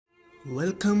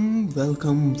Welcome,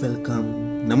 welcome,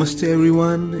 welcome. Namaste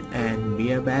everyone, and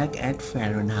we are back at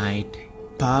Fahrenheit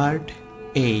Part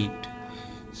 8.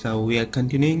 So we are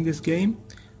continuing this game,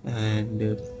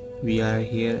 and we are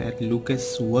here at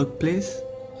Lucas' workplace.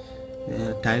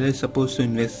 Tyler is supposed to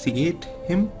investigate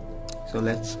him, so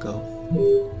let's go.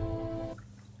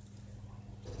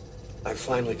 I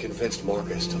finally convinced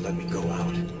Marcus to let me go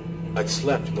out. I'd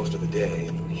slept most of the day,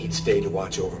 and he'd stayed to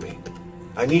watch over me.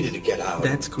 I needed to get out,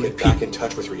 That's get creepy. back in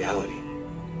touch with reality.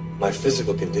 My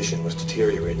physical condition was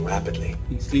deteriorating rapidly.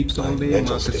 He sleeps all My day,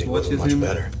 mental Marcus state wasn't watches much him.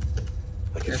 better.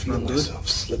 I could That's feel not good. myself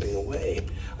slipping away.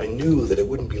 I knew that it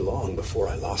wouldn't be long before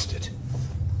I lost it.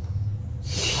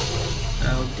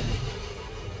 Okay.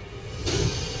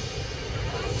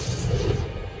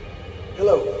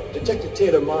 Hello, Detective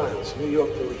Taylor Miles, New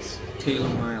York Police. Taylor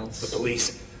The Miles.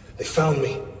 police, they found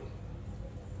me.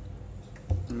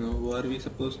 Now, what are we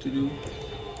supposed to do?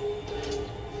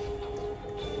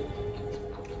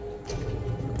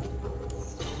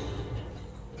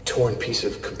 A torn piece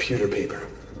of computer paper.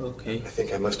 Okay. I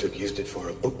think I must have used it for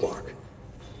a bookmark.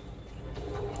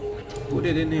 Put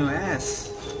it in your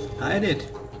ass. Hide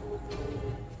it.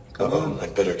 Come on.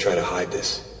 I'd better try to hide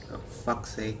this. For fuck's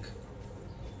sake.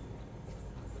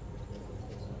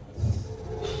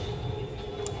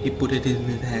 He put it in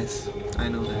his ass. I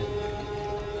know that.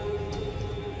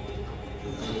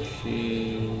 Oh,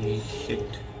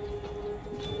 shit.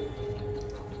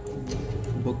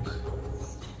 Book.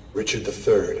 Richard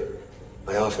III.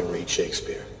 I often read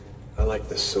Shakespeare. I like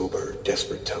the sober,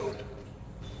 desperate tone.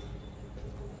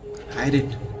 Hide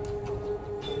it.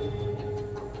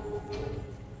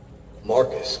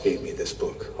 Marcus gave me this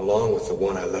book, along with the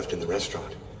one I left in the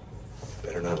restaurant.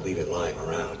 Better not leave it lying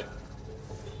around.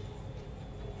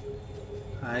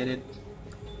 Hide it.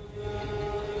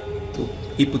 Oh,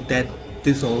 he put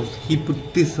this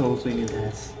also in his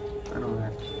ass. I know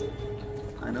that.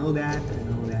 I know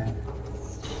that.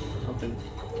 Okay.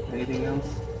 Anything else?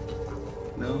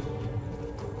 No?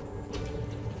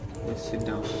 Let's sit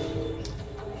down.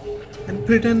 And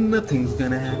pretend nothing's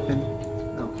gonna happen.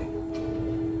 Okay.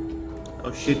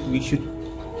 Oh shit, we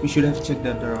should have checked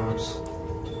the drawers.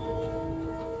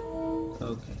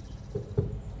 Okay.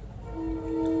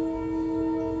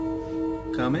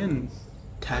 Come in,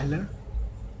 Tyler.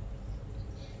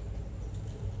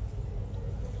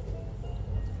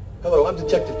 Hello, I'm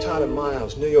Detective Tyler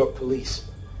Miles, New York Police.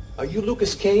 Are you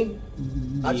Lucas Kane?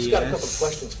 I just got a couple of Yes.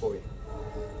 questions for you.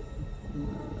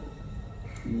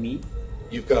 Me?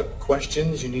 You've got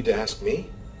questions you need to ask me?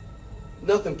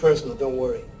 Nothing personal, don't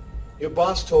worry. Your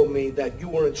boss told me that you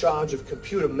were in charge of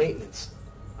computer maintenance.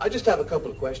 I just have a couple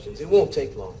of questions. It won't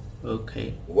take long.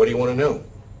 Okay. What do you want to know?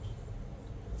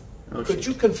 Oh, Could shit.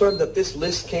 you confirm that this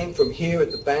list came from here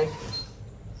at the bank?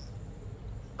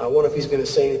 I wonder if he's going to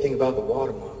say anything about the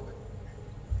watermark.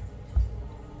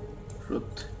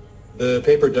 Truth. The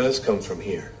paper does come from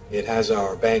here. It has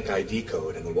our bank ID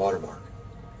code and the watermark.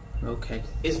 Okay.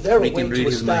 Is there a We way can to read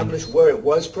his mind. establish where it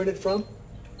was printed from?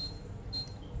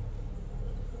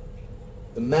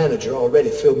 The manager already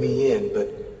filled me in, but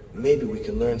maybe we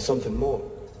can learn something more.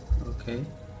 Okay.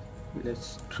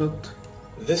 Let's truth.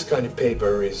 This kind of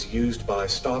paper is used by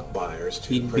stock buyers to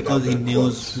print Because out he their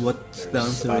knows quotes. what There's the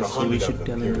answer about is, so we 100 of should them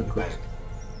tell here him in the the truth. bank.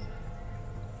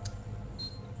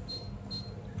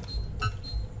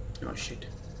 Oh shit.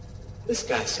 This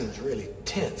guy seems really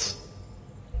tense.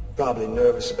 Probably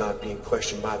nervous about being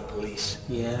questioned by the police.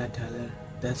 Yeah, Tyler.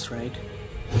 That's right.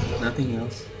 Nothing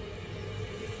else.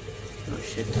 Oh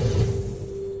shit.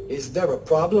 Is there a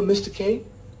problem, Mr. Kane?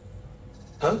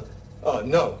 Huh? Oh,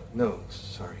 no,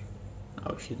 sorry.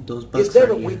 Oh shit. Those bugs Is there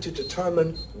are a way here. to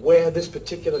determine where this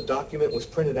particular document was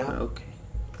printed out? Okay.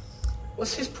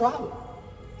 What's his problem?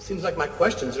 Seems like my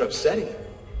questions are upsetting him.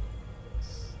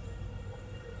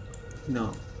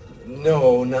 No.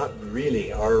 No, not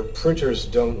really. Our printers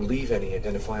don't leave any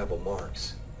identifiable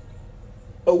marks.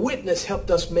 A witness helped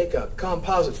us make a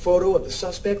composite photo of the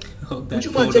suspect. Oh, that Would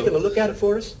you mind photo. taking a look at it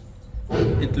for us?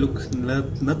 It looks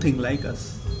nothing like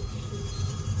us.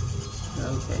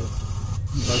 Okay.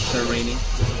 Bugs are raining.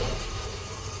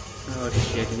 Oh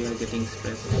shit, we are getting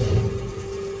stressed.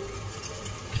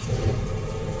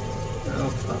 Oh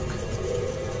fuck.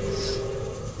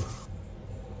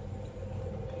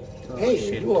 Oh, Hey,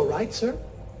 shit. are you all right, sir?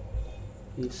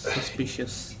 He's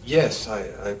suspicious. Yes,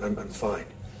 I'm fine.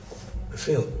 I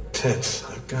feel tense.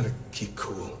 I've got to keep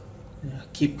cool. Yeah,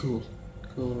 keep cool.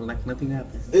 Cool, like nothing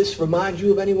happened. This remind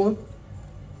you of anyone?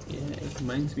 Yeah, it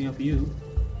reminds me of you.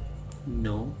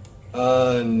 No.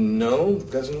 No,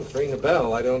 doesn't ring a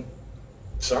bell. I don't...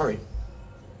 Sorry.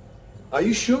 Are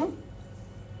you sure?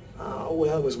 Oh,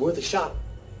 well, it was worth a shot.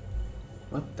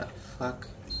 What the fuck?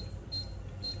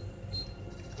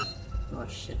 Oh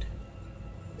shit.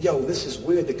 Yo, this is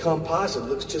weird. The composite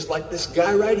looks just like this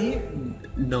guy right here.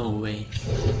 No way.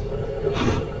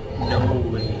 No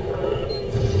way.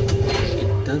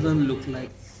 It doesn't look like...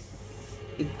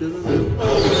 It doesn't look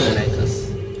anything like us.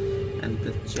 And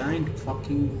the giant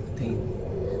fucking thing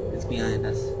is behind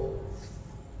us.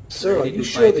 Sir, are Ready you to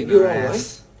sure bite that in you're our all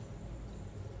ass.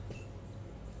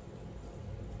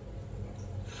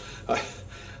 right?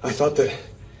 I thought that...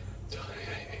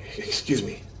 Excuse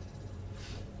me.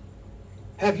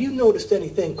 Have you noticed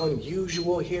anything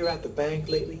unusual here at the bank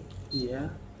lately? Yeah,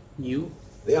 you?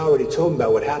 They already told me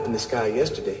about what happened to this guy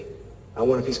yesterday. I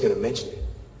wonder if he's going to mention it.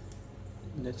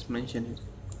 Let's mention it.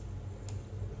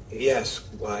 Yes,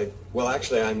 well,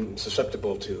 actually, I'm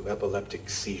susceptible to epileptic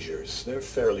seizures. They're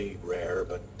fairly rare,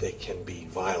 but they can be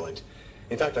violent.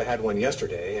 In fact, I had one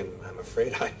yesterday, and I'm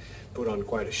afraid I put on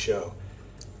quite a show.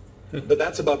 But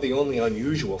that's about the only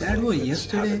unusual thing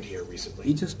that's happened here recently.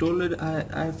 He just told it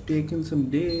I've taken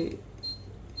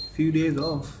few days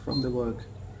off from the work.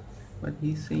 But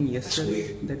he's saying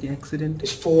yesterday that the accident...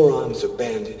 His forearms are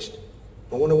bandaged.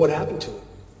 I wonder what happened to him.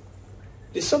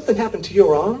 Did something happen to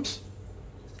your arms?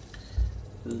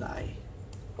 Lie.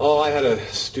 Oh, I had a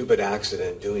stupid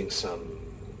accident doing some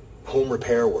home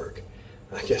repair work.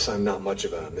 I guess I'm not much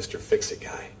of a Mr. Fix-It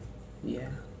guy. Yeah.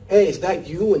 Hey, is that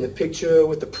you in the picture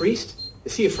with the priest?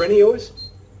 Is he a friend of yours?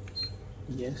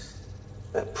 Yes.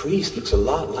 That priest looks a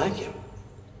lot like him.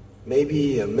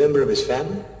 Maybe a member of his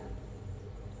family?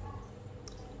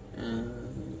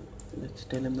 Let's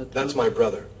tell him that... That's my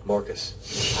brother, Marcus.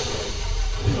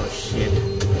 Oh shit.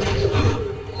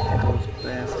 Those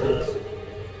bastards.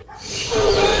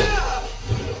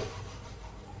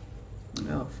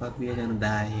 Oh fuck, we are gonna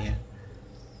die here.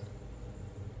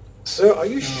 Sir, are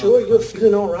you sure you're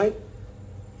feeling all right?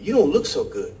 You don't look so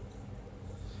good.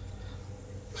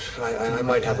 I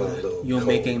might have a little You're cold.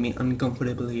 making me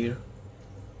uncomfortable here.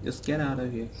 Just get out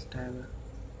of here, Tyler.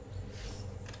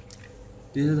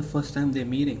 This is the first time they're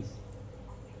meeting.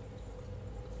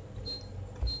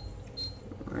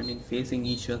 I mean, facing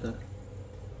each other.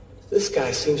 This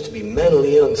guy seems to be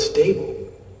mentally unstable.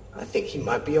 I think he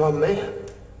might be our man.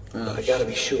 Oh, I gotta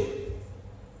be sure.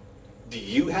 Do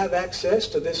you have access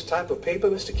to this type of paper,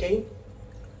 Mr. Kane?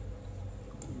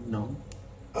 No.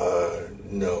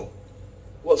 No.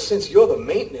 Well, since you're the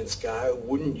maintenance guy,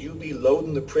 wouldn't you be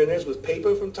loading the printers with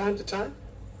paper from time to time?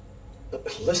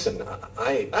 Listen,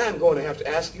 I am going to have to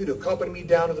ask you to accompany me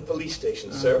down to the police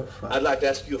station, sir. Fuck. I'd like to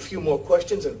ask you a few more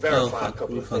questions and verify a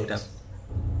couple of things. Up.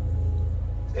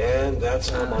 And that's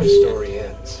how my story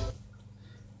ends.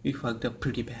 We fucked up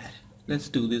pretty bad. Let's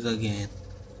do this again.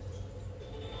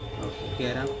 Okay,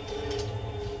 get up.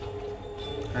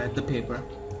 Hide the paper.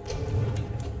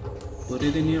 Put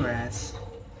it in your ass.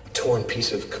 A torn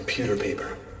piece of computer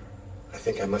paper. I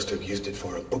think I must have used it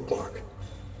for a bookmark.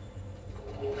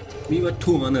 We were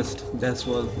too honest. That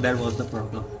was the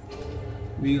problem.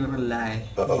 We're gonna lie.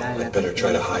 Uh-oh, Lie I'd like better a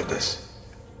try to motherfucker. hide this.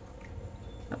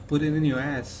 Now put it in your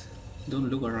ass. Don't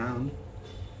look around.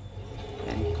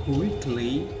 And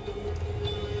quickly.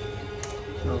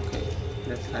 Okay,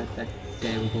 let's hide that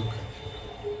damn book.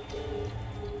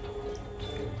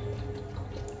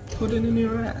 Put it in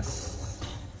your ass.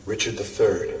 Richard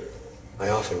III. I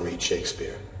often read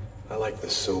Shakespeare. I like the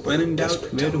sober, When in doubt,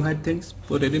 desperate where to tone. hide things?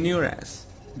 Put it in your ass.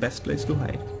 Best place to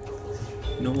hide.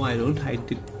 No, I don't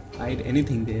hide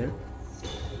anything there.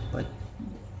 But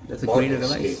that's a great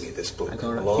Marcus advice. gave me this book I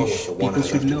thought along with the one I people left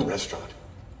should in the know. restaurant.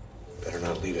 Better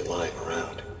not leave it lying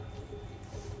around.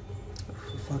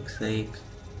 For fuck's sake.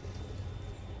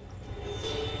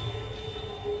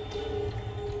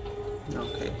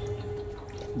 Okay.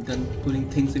 Done putting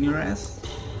things in your ass?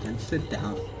 Then sit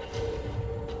down.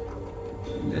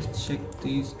 Let's check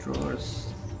these drawers.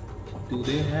 Do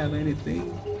they have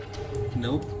anything?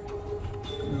 Nope.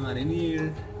 Not in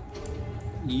here.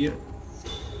 Here.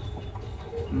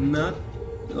 Not.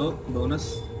 Oh,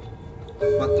 bonus.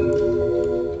 Fucking.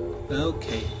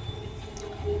 Okay.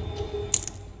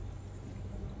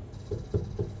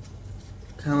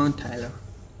 Come on, Tyler.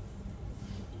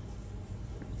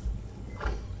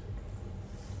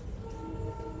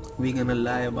 We're gonna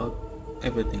lie about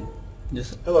everything.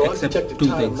 Just Hello, I'm except Detective two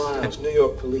Tyler things. Miles, New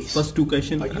York Police. First two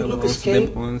questions, Are you I will Lucas answer them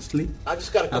Kane? honestly. I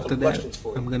just got a couple After of that, questions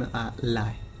for I'm you. gonna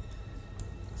lie.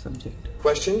 Subject.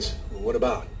 Questions? What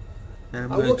about? And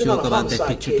I'm I'm gonna working on joke a about that homicide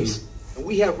picture case, too. and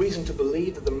we have reason to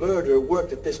believe that the murderer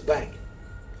worked at this bank.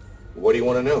 What do you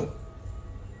want to know?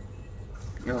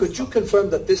 Oh, Could you confirm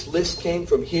that this list came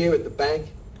from here at the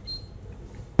bank?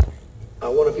 I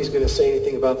wonder if he's going to say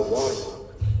anything about the watermark.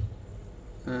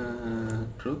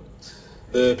 Truth?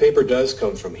 The paper does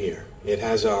come from here. It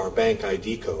has our bank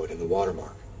ID code and the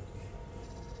watermark.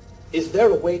 Is there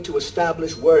a way to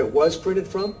establish where it was printed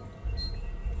from?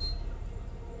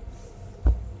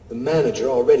 The manager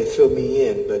already filled me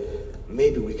in, but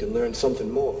maybe we can learn something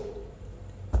more.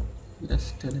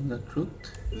 Let's tell him the truth.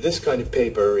 This kind of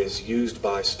paper is used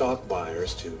by stock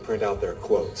buyers to print out their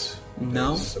quotes. Now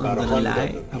There's I'm about gonna 100 of lie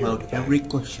them here in about the bank. every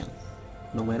question,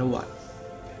 no matter what.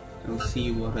 We'll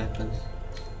see what happens.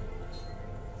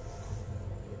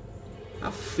 I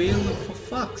failed, for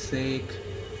fuck's sake.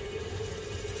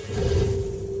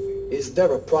 Is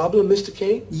there a problem, Mr.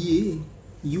 Kane? Yeah,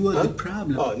 you are Huh? the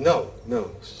problem. Oh,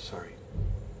 no, sorry.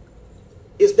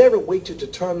 Is there a way to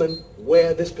determine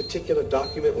where this particular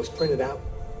document was printed out?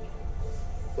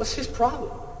 What's his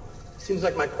problem? Seems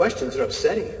like my questions are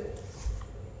upsetting him.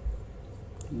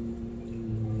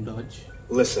 Dodge.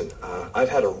 Listen, I've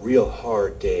had a real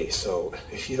hard day, so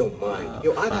if you don't mind...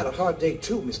 Yo, I've had a hard day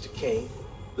too, Mr. Kane.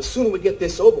 The sooner we get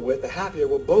this over with, the happier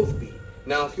we'll both be.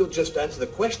 Now, if you'll just answer the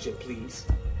question, please.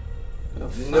 For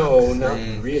No, fuck's not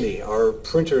sake. really. Our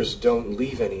printers don't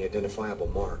leave any identifiable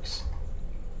marks.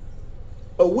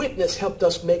 A witness helped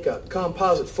us make a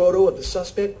composite photo of the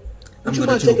suspect. I'm Would you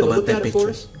gonna mind taking joke a about look that at it for picture.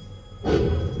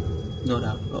 us? No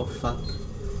doubt. Oh fuck.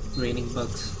 Raining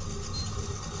bugs.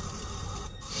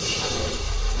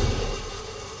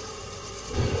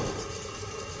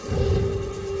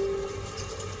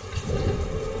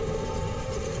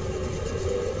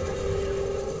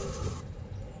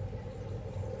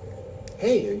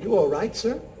 Hey, are you all right,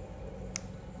 sir?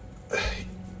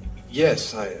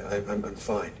 Yes, I'm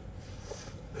fine.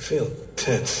 I feel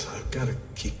tense. I've got to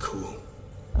keep cool.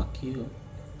 Fuck you.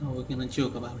 Now we're gonna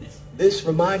joke about it. This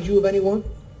remind you of anyone?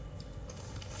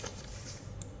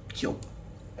 Joke.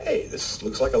 Hey, this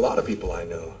looks like a lot of people I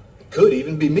know. It could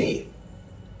even be me.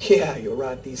 Yeah, you're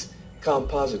right. These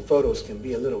composite photos can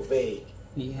be a little vague.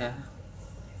 Yeah.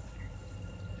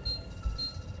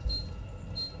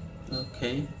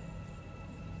 Okay.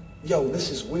 Yo,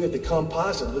 this is weird. The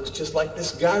composite looks just like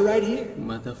this guy right here.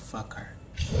 Motherfucker.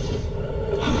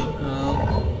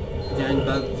 Oh, giant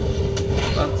bug.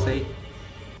 Fuck's sake.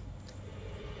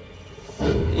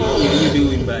 Hey, what are you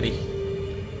doing, buddy?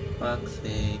 Fuck's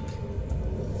sake.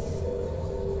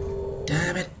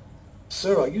 Damn it.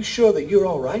 Sir, are you sure that you're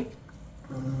all right?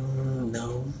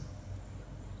 No.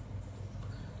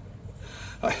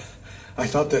 I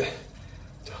thought that...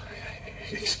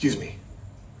 Excuse me.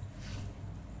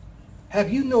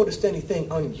 Have you noticed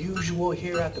anything unusual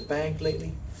here at the bank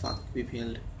lately? Fuck, we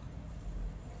failed.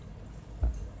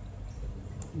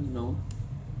 No.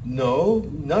 No,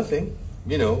 nothing.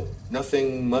 You know,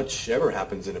 nothing much ever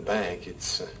happens in a bank.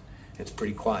 It's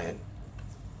pretty quiet.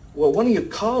 Well, one of your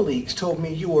colleagues told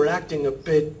me you were acting a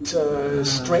bit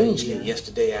strangely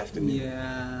yesterday afternoon.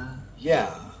 Yeah.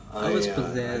 Yeah, I was I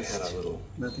possessed. had a little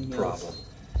Nothing problem. else.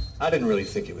 I didn't really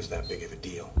think it was that big of a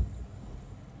deal.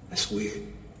 That's weird.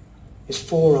 His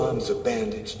forearms are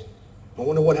bandaged. I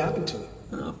wonder what happened to him.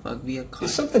 Oh fuck, we are Did caught.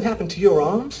 something happen to your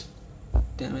arms?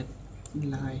 Damn it.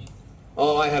 Lie.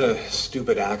 Oh, I had a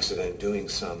stupid accident doing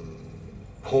some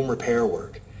home repair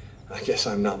work. I guess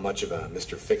I'm not much of a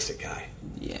Mr. Fix-It guy.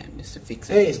 Yeah, Mr. Fix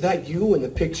It. Hey, is that you in the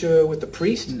picture with the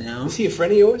priest? No. Is he a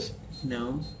friend of yours?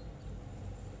 No.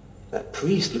 That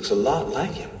priest looks a lot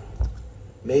like him.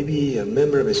 Maybe a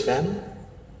member of his family?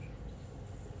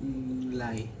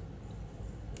 Lie.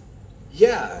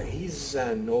 Yeah, he's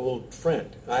an old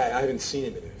friend. I haven't seen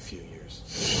him in a few years.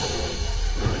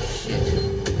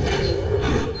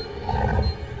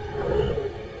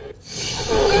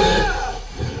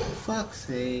 Fuck's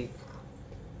sake.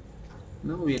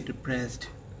 Now we are depressed.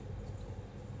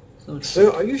 So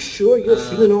Sir, are you sure you're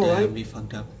feeling all damn, right? we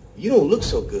fucked up. You don't look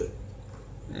so good.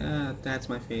 Yeah, that's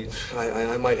my face.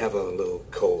 I might have a little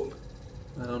cold.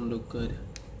 I don't look good.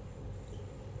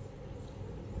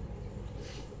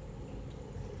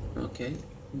 Okay.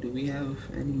 Do we have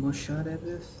any more shot at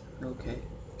this? Okay.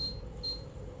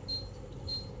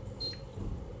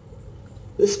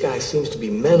 This guy seems to be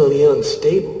mentally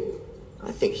unstable.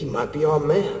 I think he might be our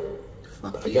man.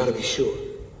 Fuck But I you. gotta be sure.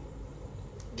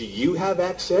 Do you have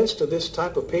access to this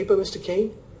type of paper, Mr.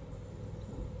 Kane?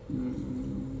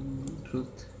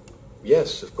 Truth.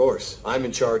 Yes, of course. I'm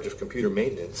in charge of computer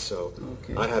maintenance, so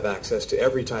Okay. I have access to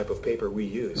every type of paper we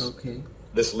use. Okay.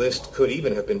 This list could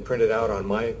even have been printed out on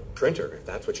my printer, if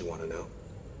that's what you want to know.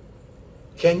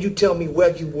 Can you tell me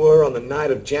where you were on the night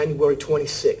of January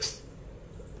 26th?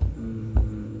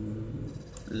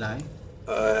 Lie.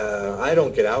 I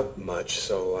don't get out much,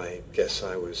 so I guess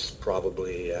I was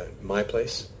probably at my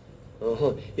place.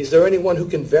 Is there anyone who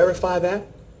can verify that?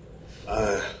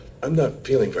 I'm not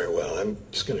feeling very well. I'm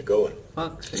just gonna go and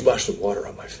Fuck. splash some water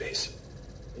on my face.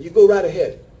 You go right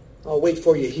ahead. I'll wait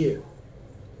for you here.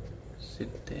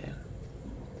 Sit there.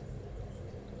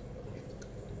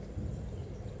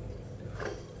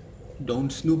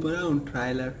 Don't snoop around,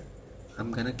 Tyler.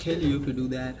 I'm gonna kill you if you do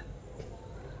that.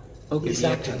 Okay, He's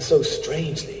yeah. acting so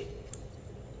strangely.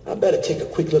 I better take a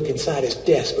quick look inside his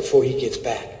desk before he gets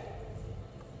back.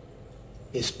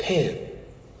 His pen.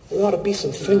 There ought to be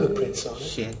some fingerprints on it.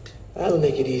 Shit. That'll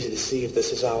make it easy to see if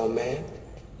this is our man.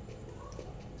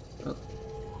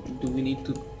 Do we need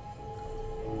to...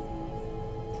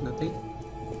 Nothing?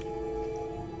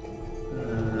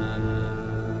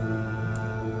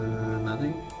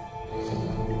 Nothing?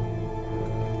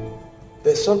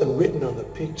 There's something written on the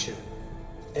picture.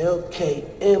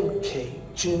 LKMK,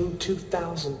 June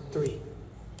 2003.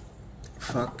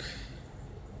 Fuck.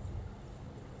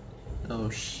 Oh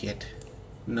shit.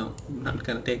 No, I'm not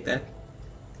gonna take that.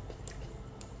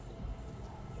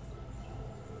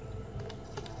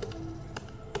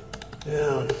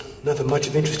 Yeah, nothing much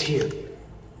of interest here.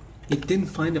 He didn't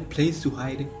find a place to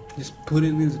hide it. Just put it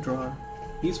in his drawer.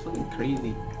 He's fucking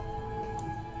crazy.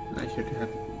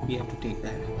 We have to take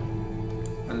that.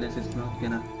 Unless it's not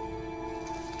gonna...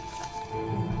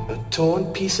 A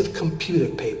torn piece of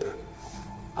computer paper.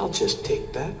 I'll just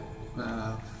take that.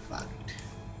 Fuck.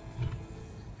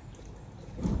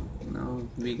 Now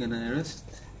we're gonna arrest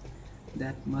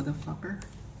that motherfucker.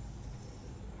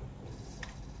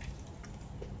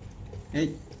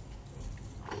 Hey.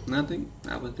 Nothing.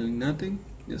 I was doing nothing.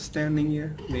 Just standing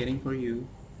here waiting for you.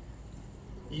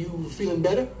 You feeling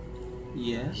better?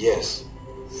 Yeah. Yes,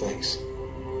 thanks.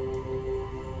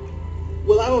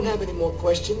 Well, I don't have any more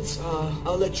questions.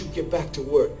 I'll let you get back to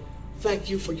work. Thank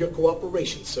you for your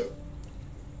cooperation, sir.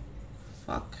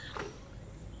 Fuck.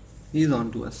 He's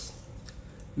on to us.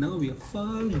 Now we are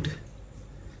fucked.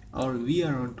 Or we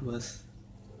are on to us.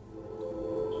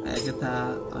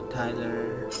 Agatha or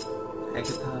Tyler.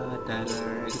 Agatha,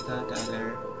 Tyler, Agatha,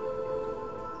 Tyler.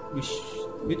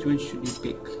 Which one should you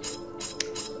pick?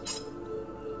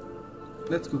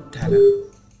 Let's go Tyler.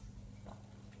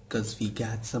 Because we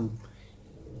got some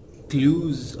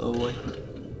clues over here.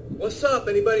 What's up?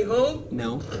 Anybody home?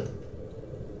 No.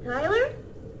 Tyler?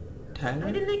 I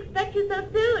Tyler? didn't expect you so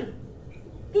soon.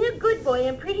 Be a good boy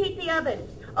and preheat the oven.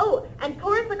 Oh, and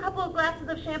pour us a couple of glasses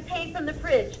of champagne from the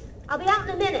fridge. I'll be out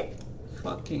in a minute.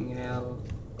 Fucking hell.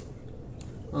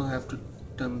 I'll have to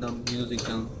turn the music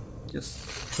down. Just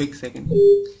quick second.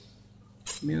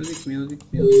 Music, music,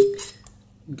 music.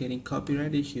 I'm getting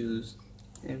copyright issues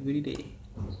every day.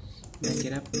 Back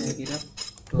it up,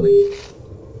 play.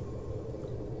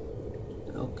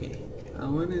 Okay,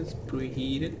 oven is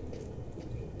preheated.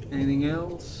 Anything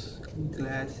else?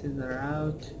 Glasses are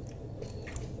out.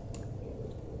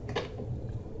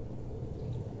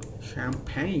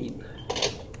 Champagne.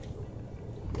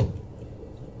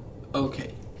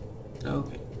 Okay.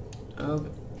 Okay.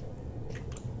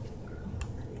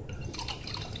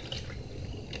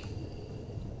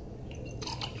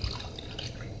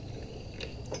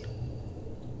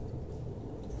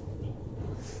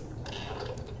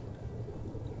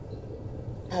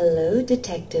 Hello,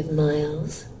 Detective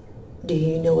Miles. Do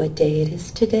you know what day it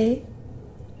is today?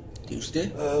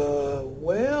 Tuesday?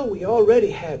 Well, we already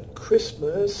had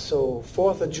Christmas, so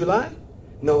 4th of July?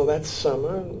 No, that's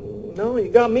summer. No,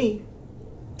 you got me.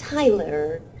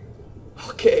 Tyler.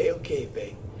 Okay,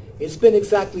 babe. It's been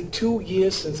exactly 2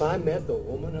 years since I met the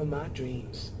woman of my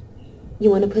dreams. You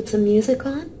want to put some music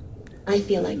on? I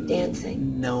feel like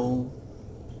dancing. No.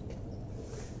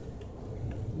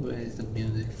 Where's the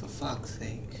music, for fuck's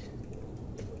sake?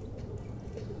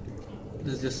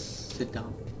 Let's just sit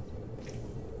down.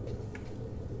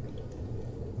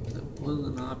 That was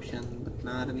an option, but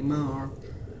not anymore.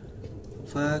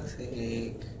 For fuck's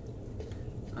sake.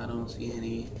 I don't see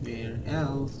anywhere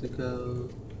else to go.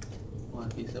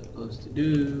 What are we supposed to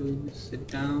do? Sit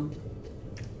down.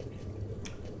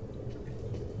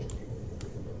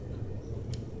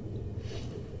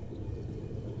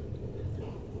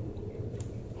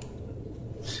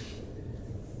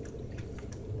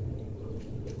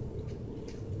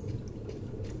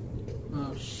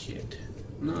 Oh shit,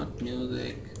 not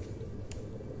music.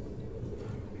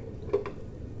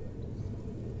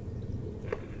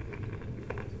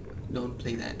 Don't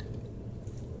play that.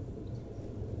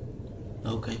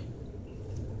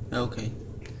 Okay.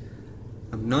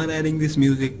 I'm not adding this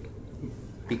music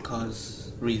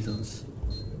because reasons.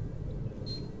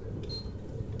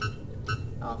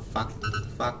 Oh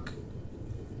fuck.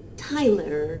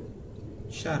 Tyler.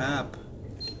 Shut up.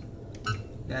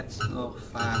 That's oh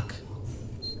fuck.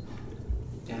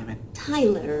 Damn it.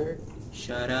 Tyler.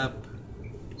 Shut up.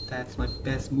 That's my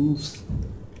best moves.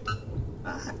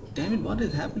 Ah, damn it, what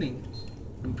is happening?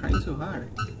 I'm trying so hard.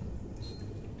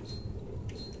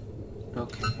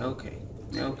 Okay.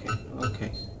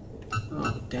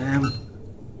 Oh, damn.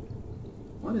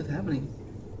 What is happening?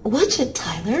 Watch it,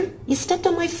 Tyler. You stepped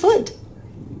on my foot.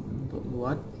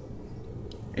 What?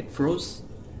 It froze?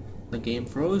 The game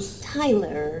froze?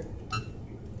 Tyler.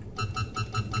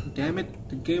 Damn it,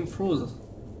 the game froze.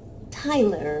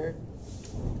 Tyler.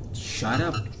 Shut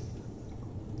up.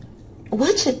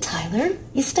 Watch it, Tyler.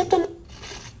 You stepped on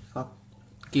Fuck.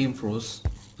 Game froze.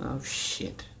 Oh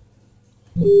shit.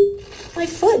 my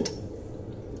foot.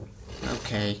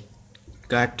 Okay.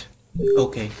 Cut.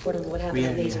 Okay. What happened We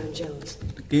to are Laser here. and Jones?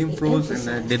 The game He froze and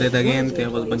I emphasized did it that one again. of the There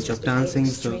was a bunch employees of dancing,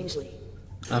 behaved so strangely.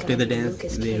 after the dance,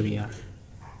 Lucas there Kane. we are.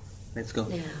 Let's go.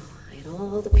 Now, I had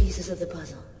all the pieces of the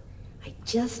puzzle. I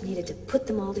just needed to put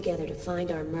them all together to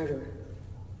find our murderer.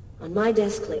 On my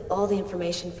desk lay all the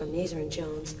information from Laser and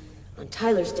Jones. On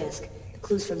Tyler's desk, the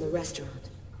clues from the restaurant.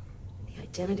 The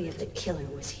identity of the killer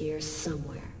was here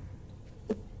somewhere.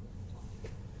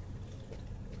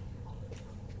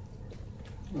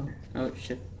 Oh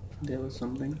shit. There was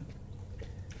something.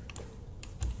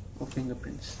 Oh,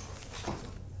 fingerprints.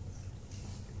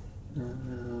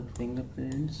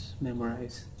 Fingerprints.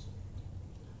 Memorize.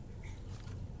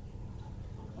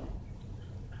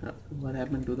 What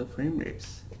happened to the frame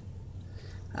rates?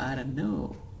 I don't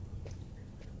know.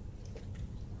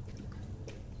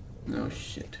 No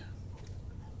shit.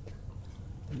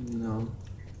 No.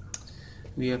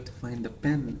 We have to find the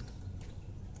pen.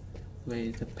 Where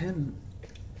is the pen?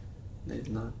 There is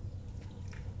not.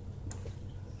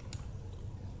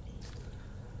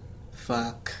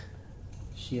 Fuck.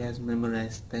 She has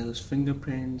memorized those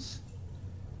fingerprints.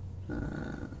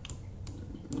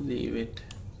 Leave it.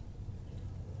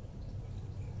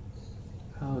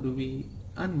 How do we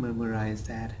unmemorize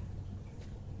that?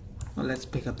 Well, let's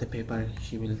pick up the paper.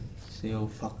 She will say, oh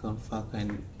fuck,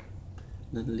 and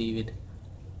then leave it.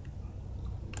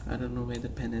 I don't know where the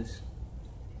pen is.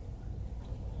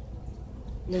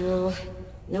 No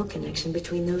connection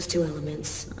between those two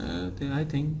elements. I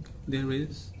think there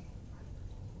is.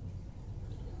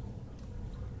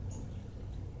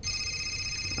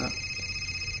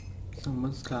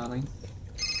 Someone's calling.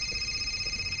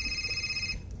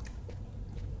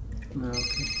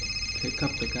 Okay. Pick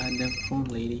up the goddamn phone,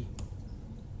 lady.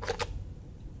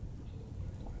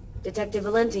 Detective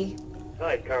Valenti.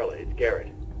 Hi, Carla. It's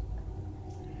Garrett.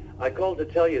 I called to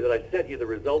tell you that I sent you the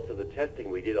results of the testing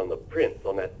we did on the prints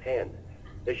on that pen.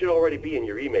 They should already be in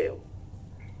your email.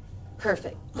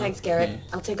 Perfect. Thanks, Okay. Garrett.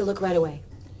 I'll take a look right away.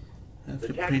 I have The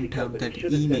to taxi print out company that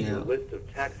should have sent you a email. list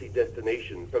of taxi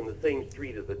destinations from the same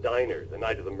street as the diner the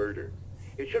night of the murder.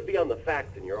 It should be on the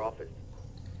fax in your office.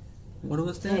 What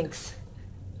was that? Thanks.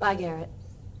 Bye, Garrett.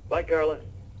 Bye, Carla.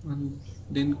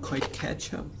 Didn't quite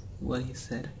catch up what he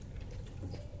said.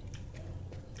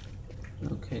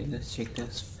 Okay, let's check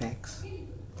this fax.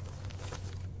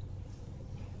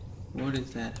 What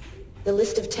is that? The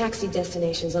list of taxi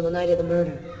destinations on the night of the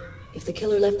murder. If the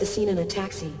killer left the scene in a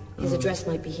taxi, his address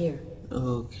might be here.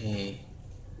 Okay.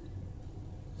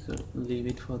 So leave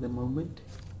it for the moment.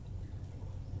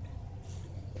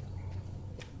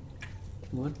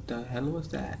 What the hell was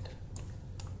that?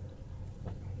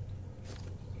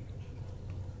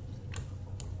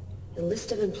 The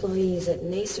list of employees at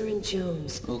Nacer and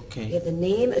Jones. We Okay. have the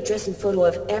name, address, and photo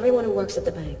of everyone who works at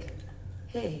the bank.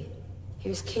 Hey,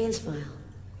 here's Kane's file.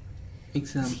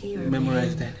 Exam. Is he our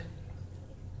Memorize man?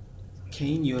 that.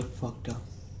 Kane, you're fucked up.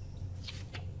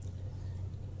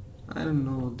 I don't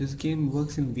know. This game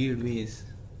works in weird ways.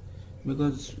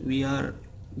 Because we are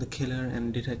the killer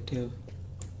and detective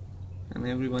and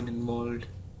everyone involved.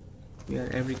 We are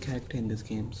every character in this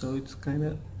game. So it's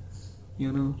kinda,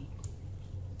 you know,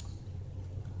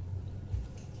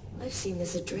 I've seen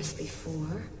this address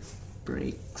before.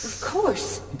 breaks Of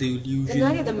course. the illusion. The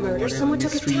night of the or murder, whatever someone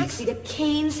took a mysteries. taxi to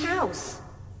Kane's house.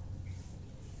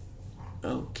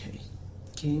 Okay.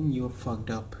 Kane, you're fucked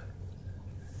up.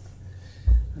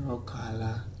 Oh,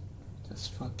 Carla.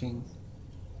 Just fucking...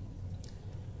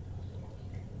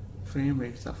 Frame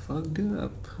rates are fucked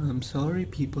up. I'm sorry,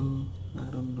 people. I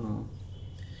don't know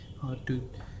how to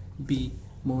be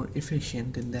more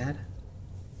efficient in that.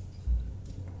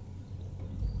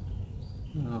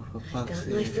 Oh, for fuck's Got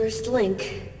my sake. first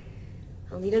link.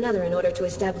 I'll need another in order to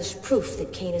establish proof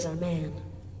that Kane is our man.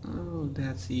 Oh,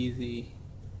 that's easy.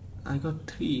 I got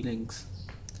 3 links.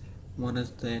 One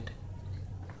is that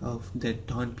of that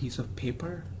torn piece of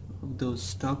paper of those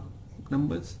stock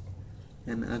numbers,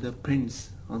 and other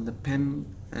prints on the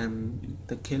pen and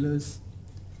the killers.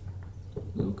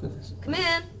 Lucas. Come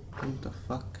in. What the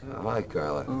fuck? Hi,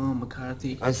 Carla. Oh,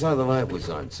 McCarthy. I saw the light was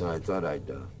on, so I thought I'd,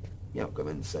 come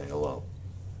in and say hello.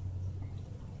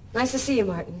 Nice to see you,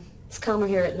 Martin. It's calmer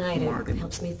here at night. Martin. It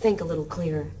helps me think a little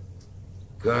clearer.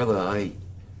 Carla,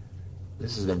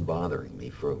 this has been bothering me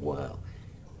for a while.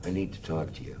 I need to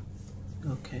talk to you.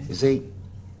 Okay. You see,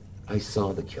 I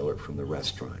saw the killer from the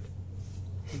restaurant.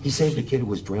 He saved a kid who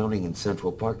was drowning in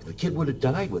Central Park. The kid would have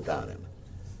died without him.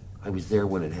 I was there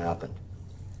when it happened.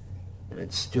 And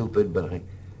it's stupid, but I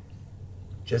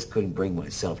just couldn't bring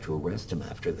myself to arrest him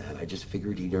after that. I just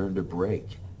figured he'd earned a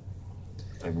break.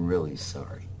 I'm really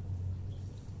sorry.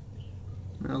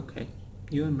 Okay.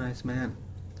 You're a nice man.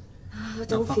 Oh,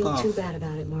 don't fuck feel off. too bad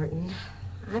about it, Martin.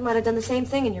 I might have done the same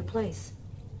thing in your place.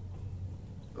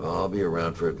 I'll be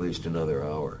around for at least another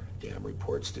hour. Damn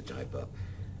reports to type up.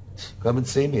 Come and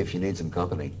see me if you need some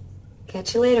company.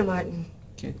 Catch you later, Martin.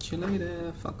 Catch you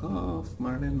later. Fuck off,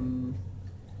 Martin.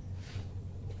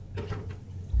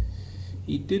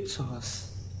 He did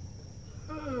sauce.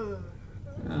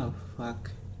 Oh,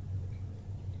 fuck.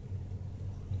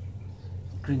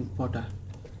 Drink water.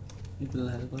 It will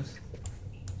help us.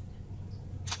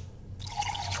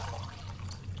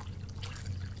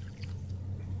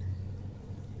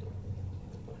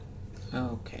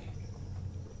 Okay.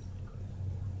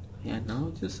 Yeah,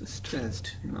 now just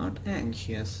stressed, not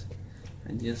anxious.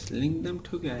 And just link them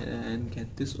together and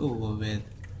get this over with.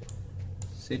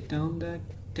 Sit down that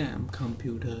damn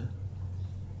computer.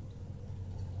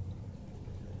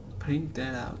 Print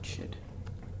that out, shit.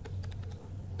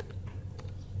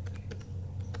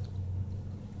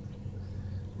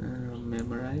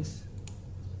 Memorize.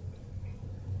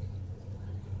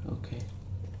 Okay.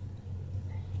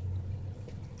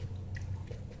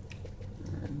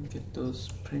 And get those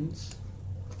prints.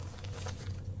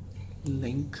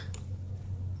 Link.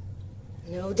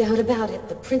 No doubt about it.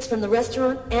 The prints from the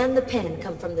restaurant and the pen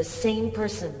come from the same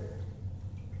person.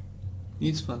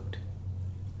 He's fucked.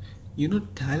 You know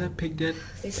Tyler picked that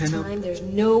This pen time, up. there's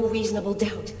no reasonable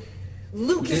doubt.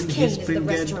 Lucas Then Kane his is the print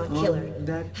get restaurant on killer.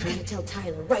 that I pen. gotta tell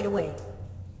Tyler right away.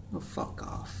 Oh, fuck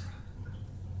off.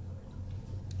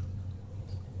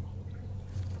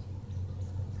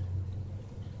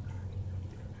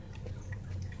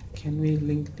 Can we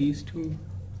link these two?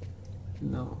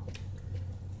 No.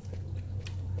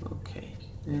 Okay.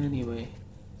 Anyway.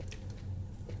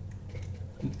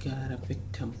 We got a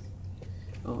victim.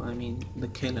 Oh, I mean the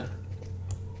killer.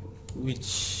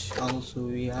 Which also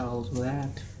we are also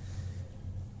that.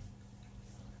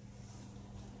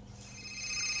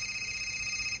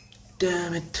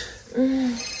 Damn it.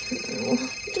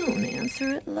 Don't answer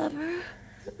it, lover.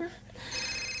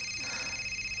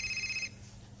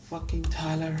 Fucking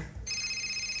Tyler.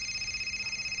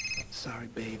 Sorry,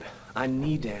 babe. I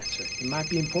need to answer. It might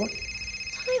be important.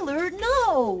 Tyler,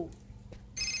 no!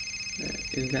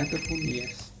 Is that the phone?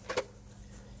 Yes.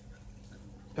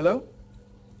 Hello?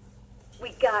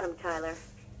 We got him, Tyler.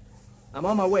 I'm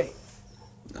on my way.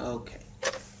 Okay.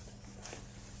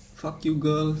 Fuck you,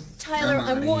 girl. Tyler, I'm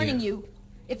I'm outta warning here. you.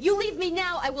 If you leave me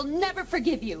now, I will never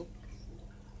forgive you.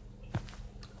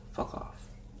 Fuck off.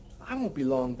 I won't be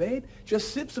long, babe.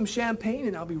 Just sip some champagne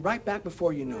and I'll be right back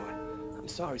before you know it. I'm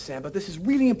sorry, Sam, but this is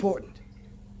really important.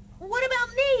 What about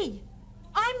me?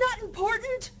 I'm not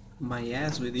important. My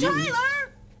ass with you.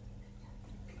 Tyler!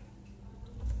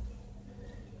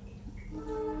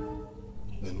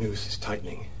 The noose is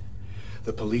tightening.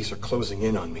 The police are closing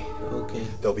in on me. Okay.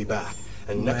 They'll be back.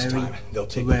 And next time, they'll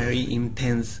take me. very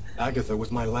intense Agatha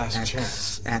was my last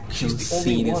chance. action She's the only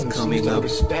scene one is who coming seems to up.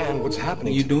 understand what's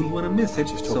happening. You to me. don't want to miss it,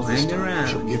 Just so hope this hang time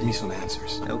she'll around. give me some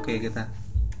answers. Okay, get that.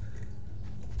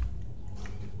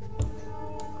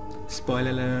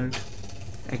 Spoiler alert.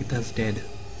 Agatha's dead.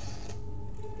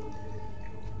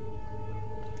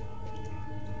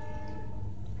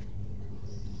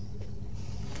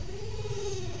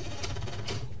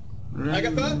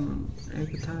 Agatha?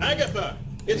 Agatha? Agatha!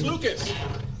 It's Lucas!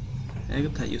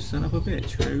 Agatha, you son of a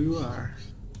bitch, where you are.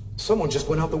 Someone just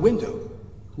went out the window.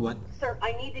 What? Sir,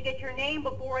 I need to get your name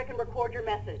before I can record your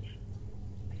message.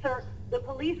 Sir, the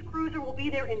police cruiser will be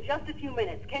there in just a few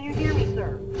minutes. Can you hear me,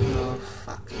 sir? Oh,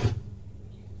 fuck.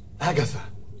 Agatha.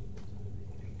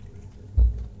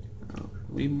 Oh,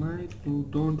 we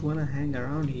don't want to hang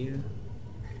around here.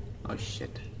 Oh,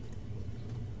 shit.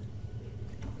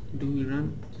 Do we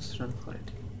run? Just run for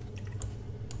it.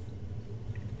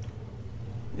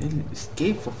 And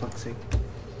escape, for fuck's sake.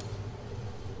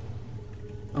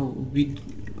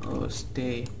 Oh,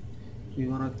 stay. We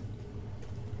wanna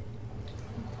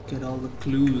get all the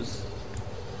clues.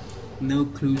 No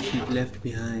clues should be left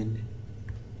behind.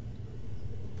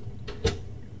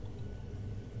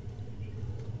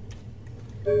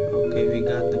 Okay, we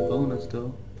got the bonus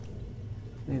though.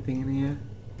 Anything in here?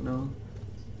 No.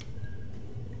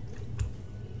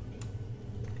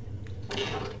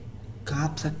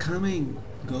 Cops are coming!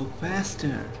 Go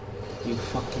faster! You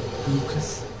fucking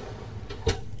Lucas!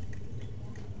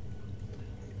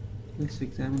 Let's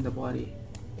examine the body.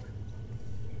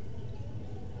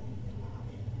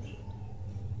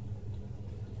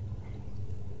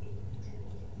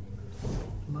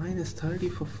 Minus 30,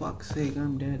 for fuck's sake,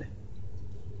 I'm dead.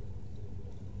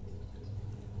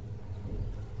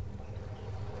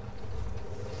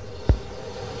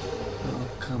 Oh,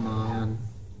 come on.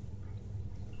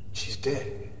 She's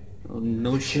dead. Oh,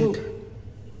 no They killed shit. her.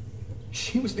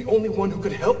 She was the only one who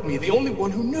could help me, the only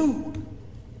one who knew.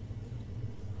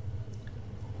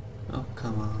 Oh,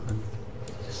 come on.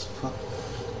 Just fuck.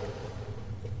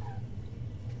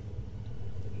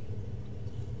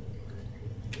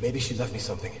 Maybe she left me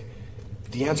something.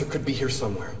 The answer could be here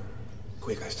somewhere.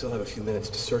 Quick, I still have a few minutes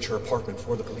to search her apartment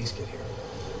before the police get here.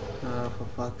 Oh, for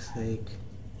fuck's sake.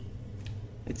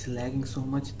 It's lagging so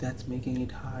much that's making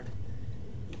it hard.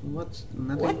 What's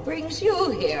nothing? What brings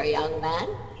you here, young man?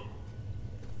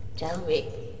 Tell me,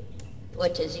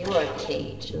 what is your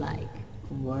cage like?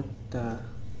 What the?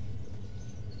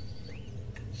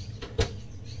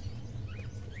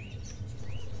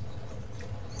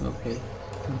 Okay,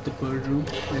 not the bird room.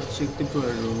 Let's check the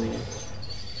bird room here.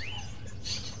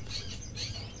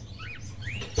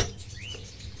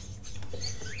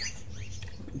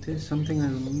 There's something I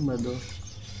remember though.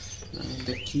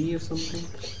 The key or something?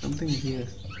 Something here.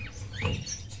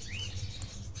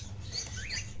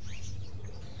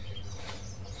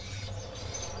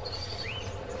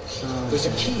 There's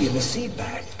a key in the seed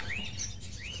bag.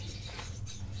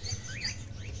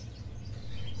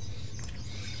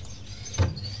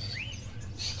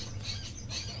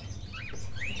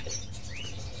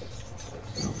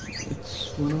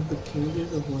 It's one of the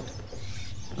cages or what?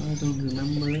 I don't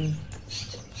remember.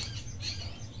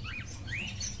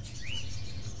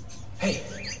 Hey,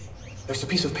 there's a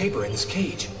piece of paper in this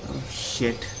cage. Oh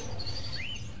shit.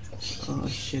 Oh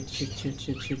shit.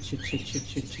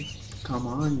 Come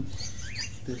on.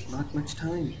 There's not much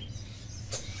time.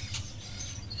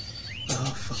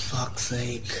 Oh, for fuck's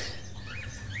sake.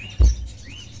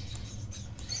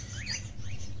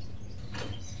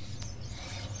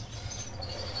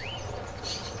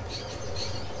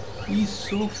 He's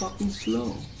so fucking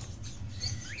slow.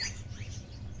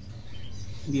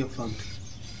 We are fucked.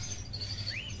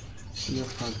 We are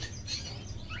fucked.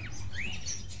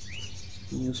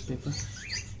 Newspaper.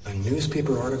 A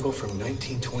newspaper article from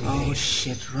 1928. Oh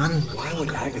shit, run. Why would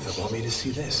Agatha want me to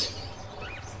see this?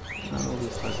 Oh, we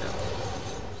fucked up.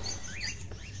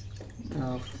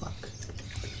 Oh, fuck.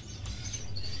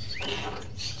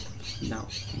 Now,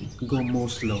 go more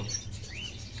slow.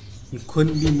 You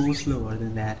couldn't be more slower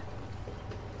than that.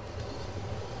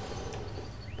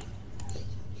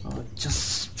 Oh,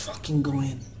 just fucking go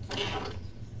in.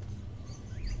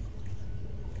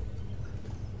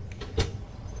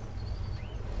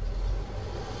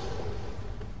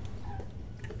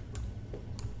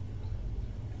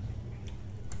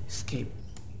 Escape.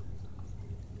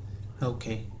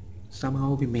 Okay,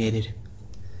 somehow we made it.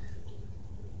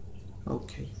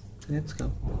 Okay, let's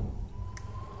go.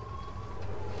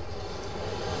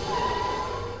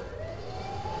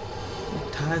 The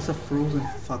tires are frozen,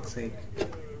 for fuck's sake.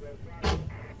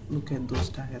 Look at those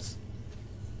tires.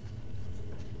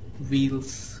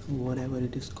 Wheels, whatever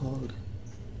it is called.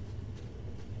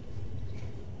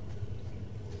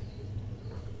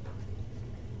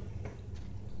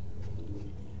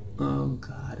 Oh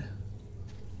god.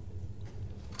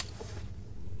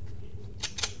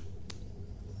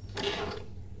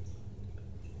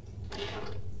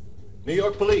 New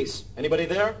York police. Anybody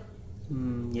there?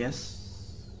 Yes.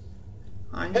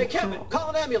 Hey, Kevin, call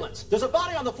an ambulance. There's a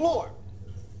body on the floor.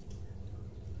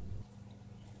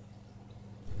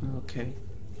 Okay.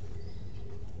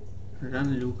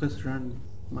 Run, Lucas, run.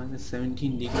 Minus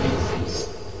 17 degrees.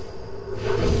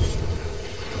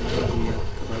 Now we are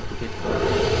about to get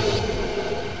fucked.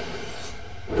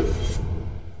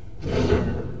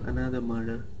 Yeah, another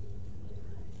murder.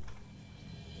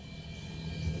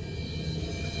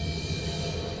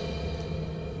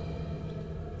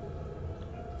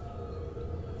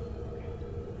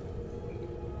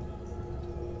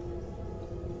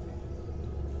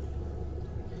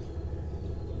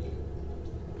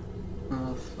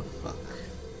 Oh, for fuck.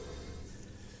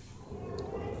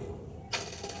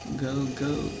 Go,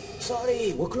 go.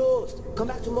 Sorry, we're closed. Come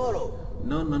back tomorrow.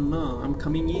 No, no, no, I'm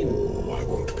coming in. Oh, I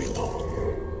won't be long.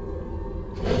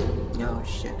 Oh,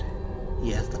 shit.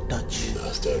 He has the touch.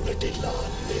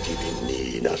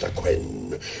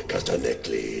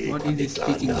 What is he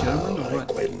speaking, German or what?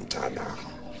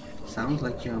 Sounds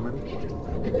like German.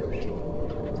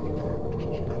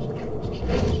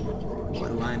 What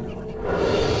do I know?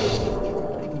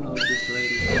 Oh, this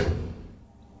lady.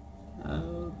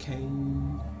 Okay.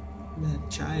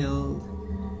 That child,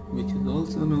 which is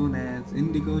also known as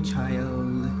Indigo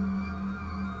Child.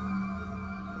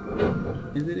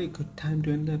 Is it a good time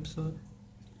to end the episode?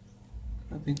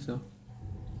 I think so.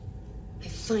 I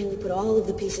finally put all of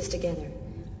the pieces together.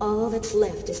 All that's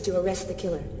left is to arrest the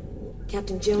killer.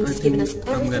 Captain Jones has given us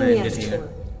everything we asked for.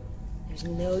 There's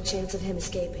no chance of him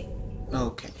escaping.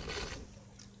 Okay.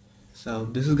 So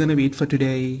this is gonna be it for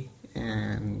today,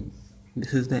 and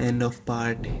this is the end of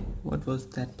part, what was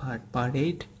that part? Part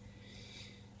 8?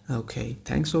 Okay,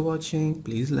 thanks for watching.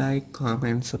 Please like,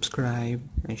 comment, subscribe,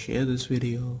 and share this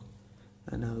video.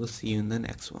 And I will see you in the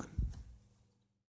next one.